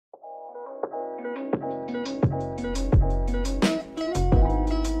Hey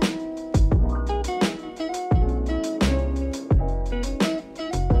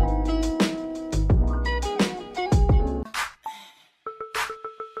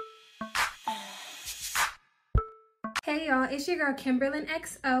y'all, it's your girl Kimberlyn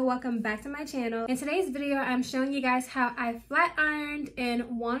XO. Welcome back to my channel. In today's video, I'm showing you guys how I flat ironed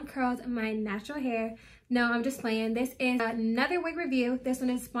and wand curled my natural hair. No, I'm just playing. This is another wig review. This one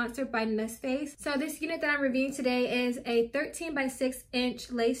is sponsored by Nusface. So this unit that I'm reviewing today is a 13 by 6 inch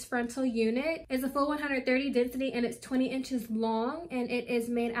lace frontal unit. It's a full 130 density and it's 20 inches long, and it is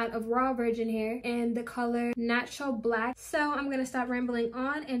made out of raw virgin hair and the color natural black. So I'm gonna stop rambling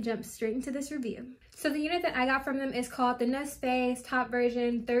on and jump straight into this review. So the unit that I got from them is called the Nusface Top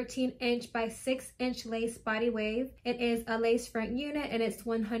Version 13 inch by 6 inch lace body wave. It is a lace front unit and it's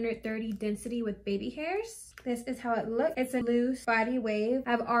 130 density with baby hairs. This is how it looks. It's a loose body wave.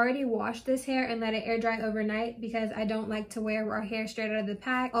 I've already washed this hair and let it air dry overnight because I don't like to wear raw hair straight out of the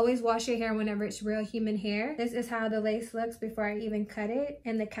pack. Always wash your hair whenever it's real human hair. This is how the lace looks before I even cut it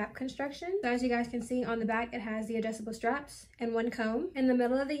and the cap construction. So as you guys can see on the back, it has the adjustable straps and one comb. In the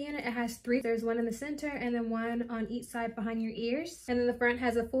middle of the unit, it has three. There's one in the center and then one on each side behind your ears. And then the front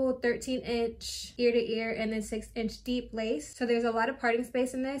has a full 13 inch ear to ear and then 6 inch deep lace. So there's a lot of parting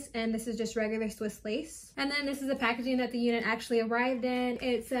space in this, and this is just regular Swiss lace. And then this is the packaging that the unit actually arrived in.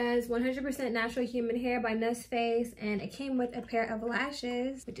 It says 100% natural human hair by Nusface, and it came with a pair of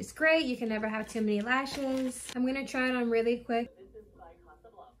lashes, which is great. You can never have too many lashes. I'm gonna try it on really quick.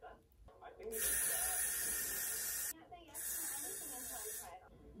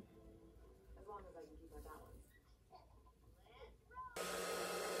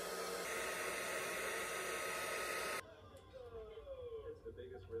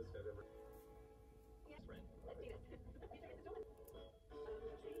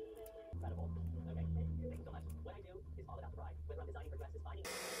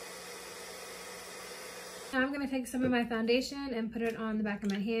 Now I'm going to take some of my foundation and put it on the back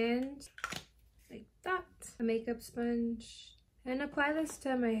of my hand, like that. A makeup sponge, and apply this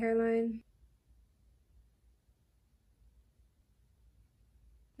to my hairline.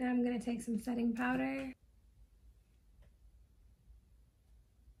 Now I'm going to take some setting powder.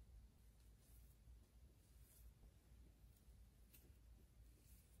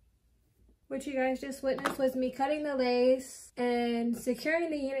 What you guys just witnessed was me cutting the lace and securing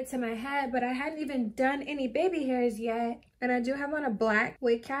the unit to my head, but I hadn't even done any baby hairs yet. And I do have on a black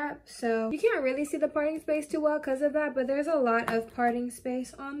wig cap, so you can't really see the parting space too well because of that, but there's a lot of parting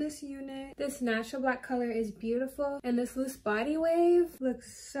space on this unit. This natural black color is beautiful, and this loose body wave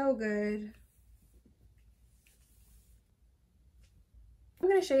looks so good. I'm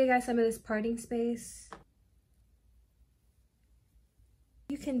gonna show you guys some of this parting space.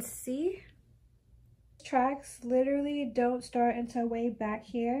 You can see tracks literally don't start until way back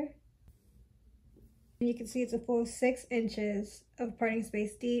here. And you can see it's a full 6 inches of parting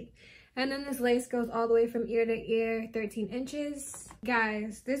space deep. And then this lace goes all the way from ear to ear, 13 inches.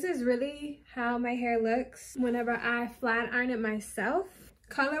 Guys, this is really how my hair looks whenever I flat iron it myself.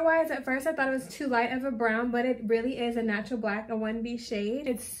 Color wise, at first I thought it was too light of a brown, but it really is a natural black, a 1B shade.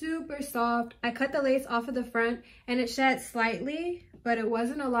 It's super soft. I cut the lace off of the front and it shed slightly, but it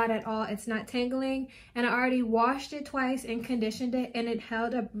wasn't a lot at all. It's not tangling, and I already washed it twice and conditioned it, and it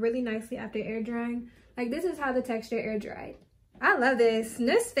held up really nicely after air drying. Like, this is how the texture air dried. I love this.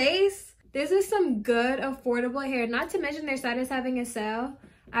 Nusface, this is some good affordable hair, not to mention their site is having a sale.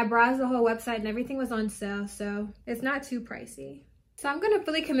 I browsed the whole website and everything was on sale, so it's not too pricey. So I'm gonna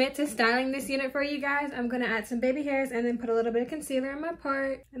fully commit to styling this unit for you guys. I'm gonna add some baby hairs and then put a little bit of concealer in my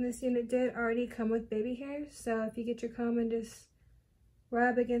part. And this unit did already come with baby hairs, so if you get your comb and just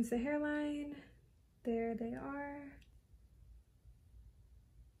rub against the hairline, there they are.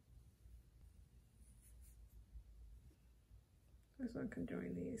 This one can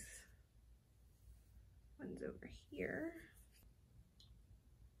join these ones over here.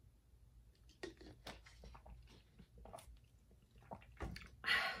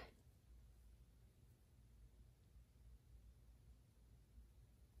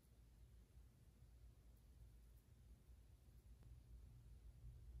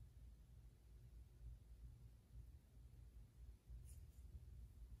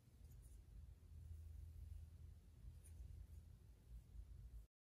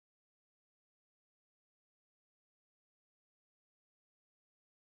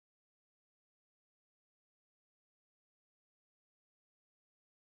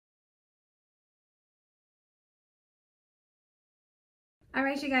 All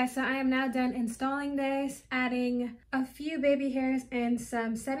right, you guys, so I am now done installing this, adding a few baby hairs and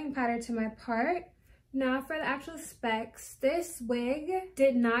some setting powder to my part. Now for the actual specs, this wig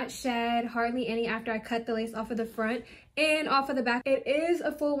did not shed hardly any after I cut the lace off of the front and off of the back. It is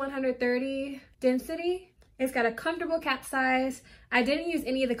a full 130 density. It's got a comfortable cap size. I didn't use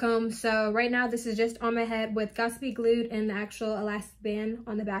any of the combs, so right now this is just on my head with got to be glued and the actual elastic band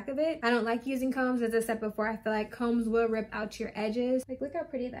on the back of it. I don't like using combs, as I said before. I feel like combs will rip out your edges. Like, look how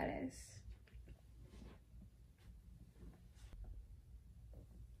pretty that is.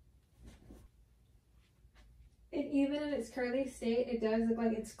 And even in its curly state, it does look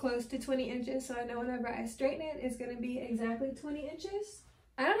like it's close to 20 inches. So I know whenever I straighten it, it's gonna be exactly 20 inches.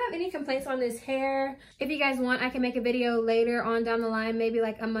 I don't have any complaints on this hair. If you guys want, I can make a video later on down the line, maybe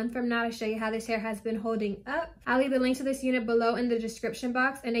like a month from now, to show you how this hair has been holding up. I'll leave the link to this unit below in the description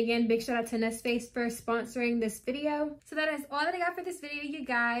box. And again, big shout out to Nusface for sponsoring this video. So that is all that I got for this video, you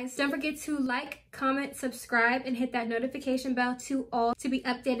guys. Don't forget to like, comment, subscribe, and hit that notification bell to all to be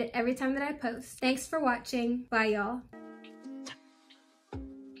updated every time that I post. Thanks for watching. Bye, y'all.